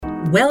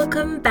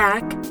Welcome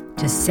back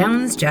to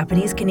Sounds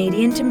Japanese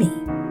Canadian to Me.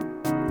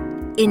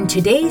 In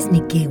today's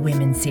Nikkei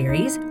Women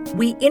series,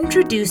 we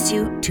introduce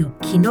you to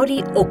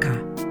Kinori Oka,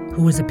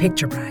 who was a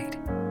picture bride.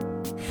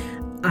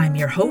 I'm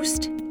your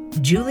host,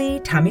 Julie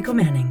Tamiko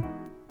Manning.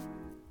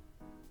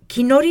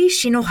 Kinori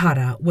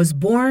Shinohara was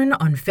born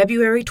on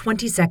February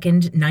 22,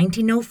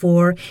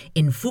 1904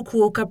 in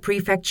Fukuoka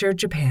Prefecture,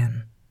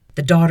 Japan,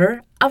 the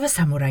daughter of a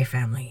samurai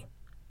family.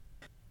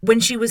 When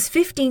she was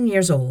 15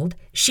 years old,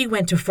 she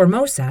went to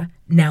Formosa,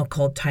 now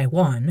called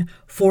Taiwan,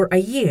 for a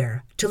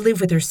year to live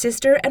with her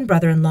sister and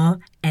brother-in-law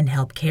and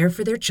help care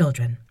for their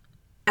children.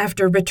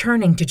 After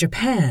returning to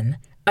Japan,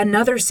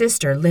 another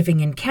sister living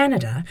in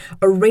Canada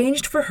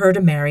arranged for her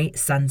to marry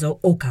Sanzo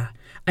Oka,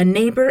 a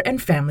neighbor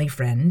and family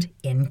friend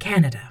in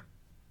Canada.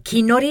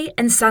 Kinori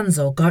and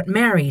Sanzo got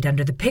married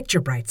under the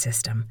picture bride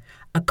system,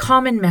 a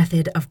common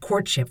method of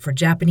courtship for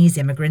Japanese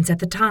immigrants at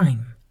the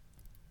time.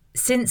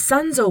 Since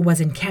Sanzo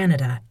was in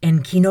Canada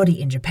and Kinori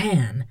in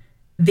Japan,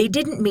 they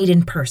didn't meet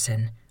in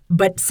person,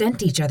 but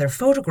sent each other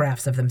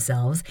photographs of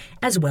themselves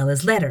as well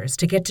as letters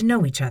to get to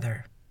know each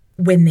other.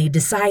 When they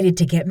decided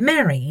to get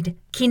married,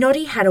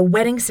 Kinori had a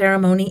wedding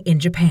ceremony in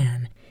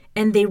Japan,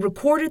 and they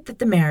recorded that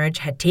the marriage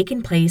had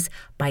taken place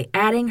by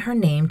adding her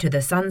name to the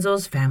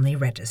Sanzo's family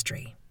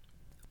registry.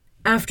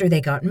 After they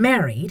got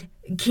married,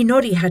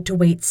 Kinori had to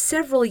wait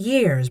several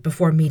years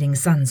before meeting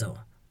Sanzo.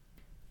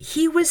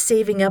 He was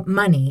saving up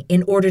money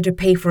in order to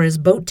pay for his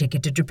boat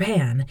ticket to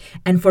Japan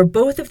and for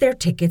both of their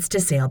tickets to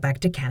sail back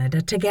to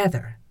Canada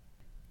together.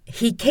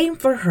 He came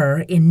for her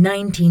in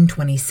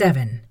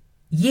 1927,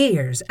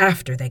 years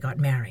after they got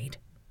married.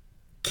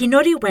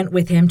 Kinori went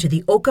with him to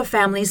the Oka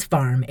family's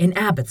farm in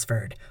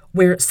Abbotsford,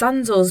 where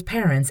Sanzo's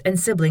parents and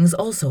siblings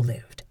also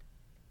lived.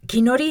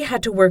 Kinori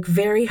had to work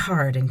very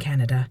hard in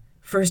Canada,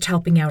 first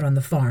helping out on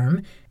the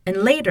farm, and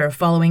later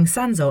following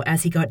Sanzo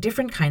as he got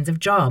different kinds of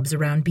jobs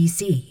around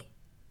BC.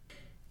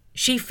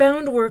 She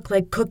found work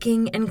like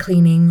cooking and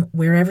cleaning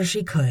wherever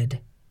she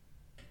could.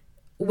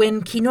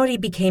 When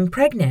Kinori became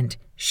pregnant,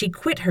 she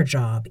quit her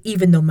job,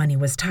 even though money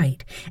was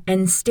tight,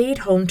 and stayed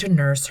home to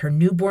nurse her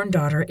newborn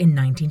daughter in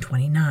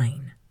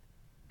 1929.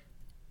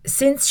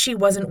 Since she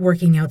wasn't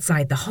working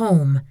outside the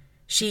home,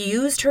 she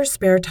used her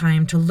spare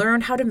time to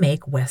learn how to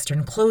make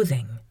Western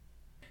clothing.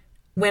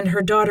 When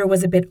her daughter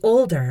was a bit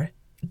older,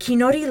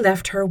 Kinori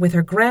left her with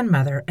her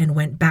grandmother and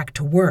went back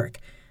to work,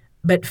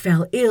 but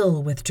fell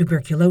ill with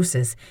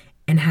tuberculosis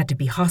and had to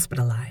be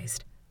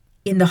hospitalized.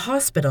 In the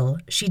hospital,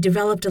 she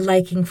developed a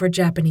liking for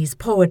Japanese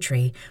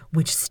poetry,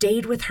 which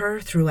stayed with her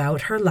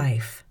throughout her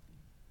life.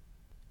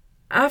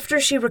 After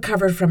she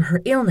recovered from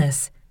her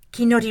illness,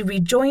 Kinori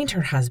rejoined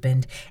her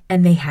husband,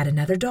 and they had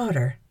another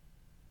daughter.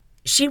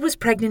 She was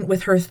pregnant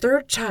with her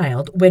third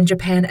child when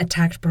Japan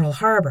attacked Pearl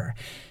Harbor,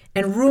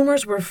 and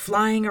rumors were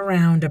flying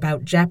around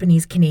about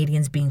Japanese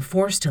Canadians being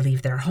forced to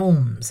leave their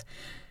homes.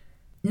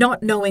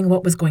 Not knowing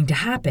what was going to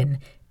happen,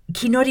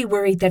 Kinori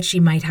worried that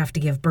she might have to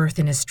give birth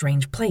in a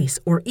strange place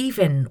or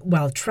even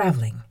while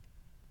traveling.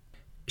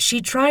 She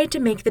tried to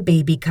make the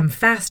baby come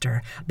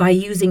faster by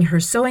using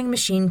her sewing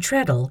machine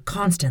treadle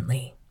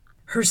constantly.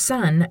 Her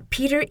son,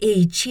 Peter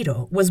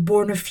Eiichiro, was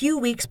born a few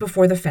weeks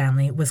before the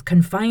family was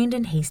confined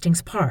in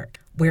Hastings Park,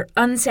 where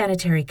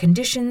unsanitary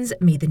conditions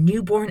made the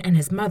newborn and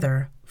his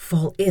mother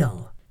fall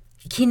ill.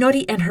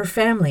 Kinori and her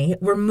family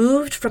were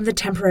moved from the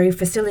temporary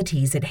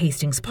facilities at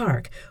Hastings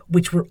Park,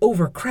 which were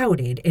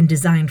overcrowded and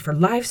designed for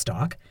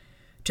livestock,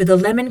 to the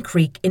Lemon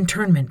Creek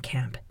internment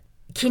camp.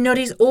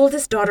 Kinori's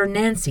oldest daughter,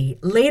 Nancy,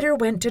 later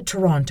went to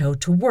Toronto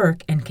to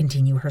work and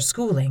continue her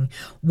schooling,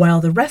 while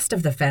the rest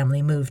of the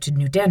family moved to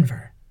New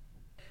Denver.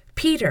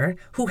 Peter,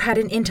 who had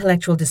an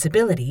intellectual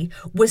disability,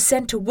 was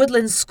sent to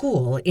Woodlands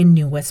School in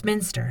New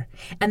Westminster,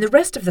 and the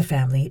rest of the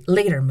family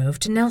later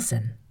moved to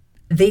Nelson.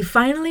 They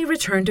finally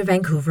returned to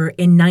Vancouver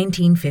in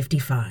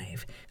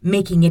 1955,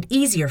 making it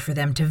easier for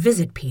them to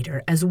visit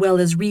Peter as well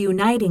as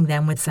reuniting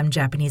them with some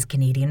Japanese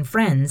Canadian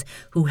friends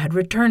who had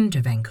returned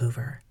to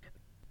Vancouver.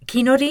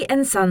 Kinori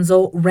and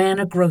Sanzo ran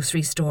a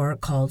grocery store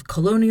called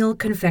Colonial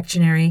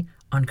Confectionery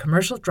on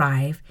Commercial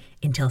Drive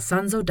until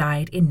Sanzo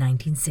died in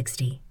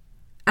 1960.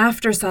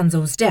 After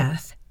Sanzo's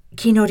death,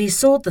 Kinori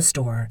sold the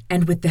store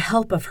and, with the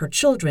help of her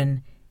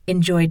children,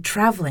 enjoyed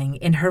traveling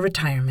in her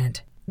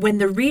retirement. When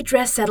the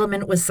redress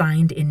settlement was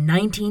signed in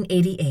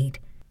 1988,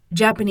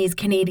 Japanese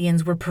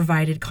Canadians were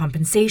provided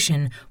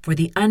compensation for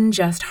the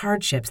unjust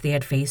hardships they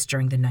had faced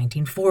during the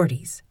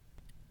 1940s.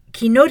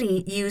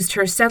 Kinori used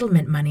her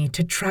settlement money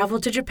to travel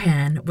to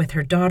Japan with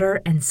her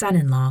daughter and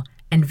son-in-law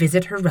and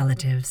visit her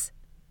relatives.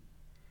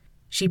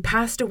 She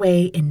passed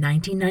away in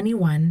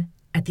 1991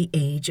 at the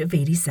age of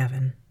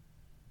 87.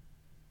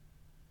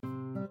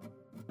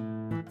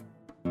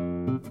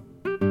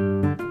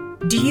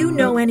 Do you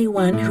know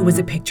anyone who was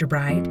a picture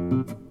bride?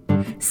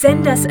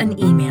 Send us an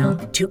email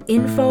to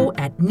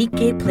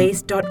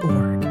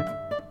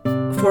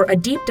info@nikkeiplace.org. For a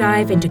deep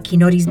dive into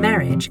Kinori's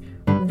marriage,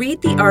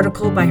 read the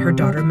article by her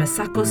daughter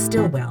Masako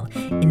Stillwell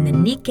in the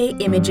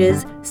Nikkei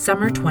Images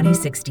Summer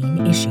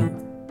 2016 issue.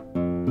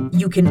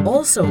 You can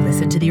also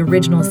listen to the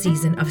original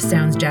season of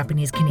Sounds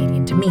Japanese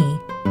Canadian to Me,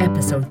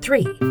 Episode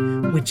 3,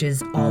 which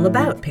is all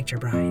about picture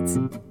brides.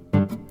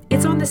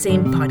 It's on the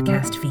same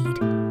podcast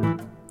feed.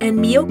 And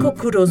Miyoko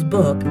Kuro's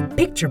book,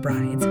 Picture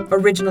Brides,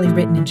 originally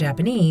written in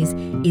Japanese,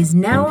 is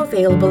now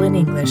available in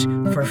English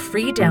for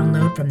free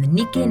download from the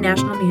Nikkei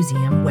National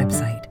Museum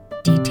website.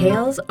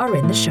 Details are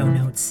in the show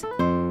notes.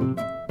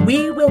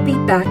 We will be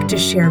back to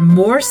share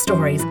more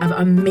stories of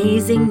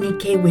amazing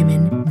Nikkei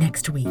women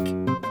next week.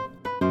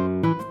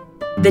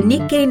 The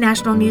Nikkei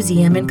National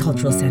Museum and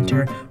Cultural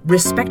Center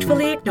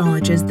respectfully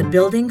acknowledges the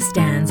building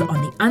stands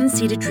on the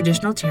unceded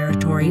traditional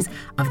territories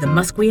of the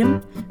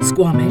Musqueam,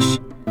 Squamish,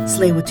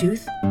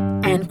 Tsleil-Waututh,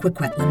 and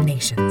Kwikwetlem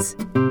nations.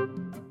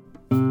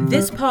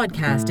 This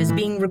podcast is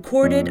being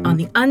recorded on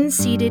the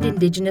unceded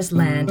Indigenous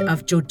land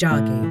of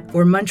Tiohtià:ke,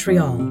 or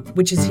Montreal,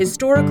 which is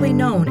historically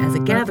known as a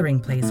gathering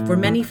place for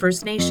many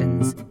First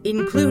Nations,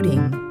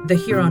 including the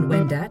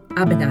Huron-Wendat,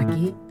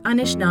 Abenaki,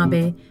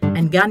 Anishinaabe,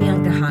 and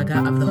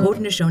Kanien'kehá:ka of the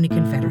Haudenosaunee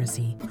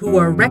Confederacy, who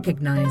are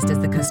recognized as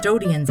the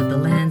custodians of the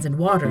lands and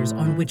waters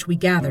on which we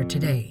gather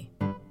today.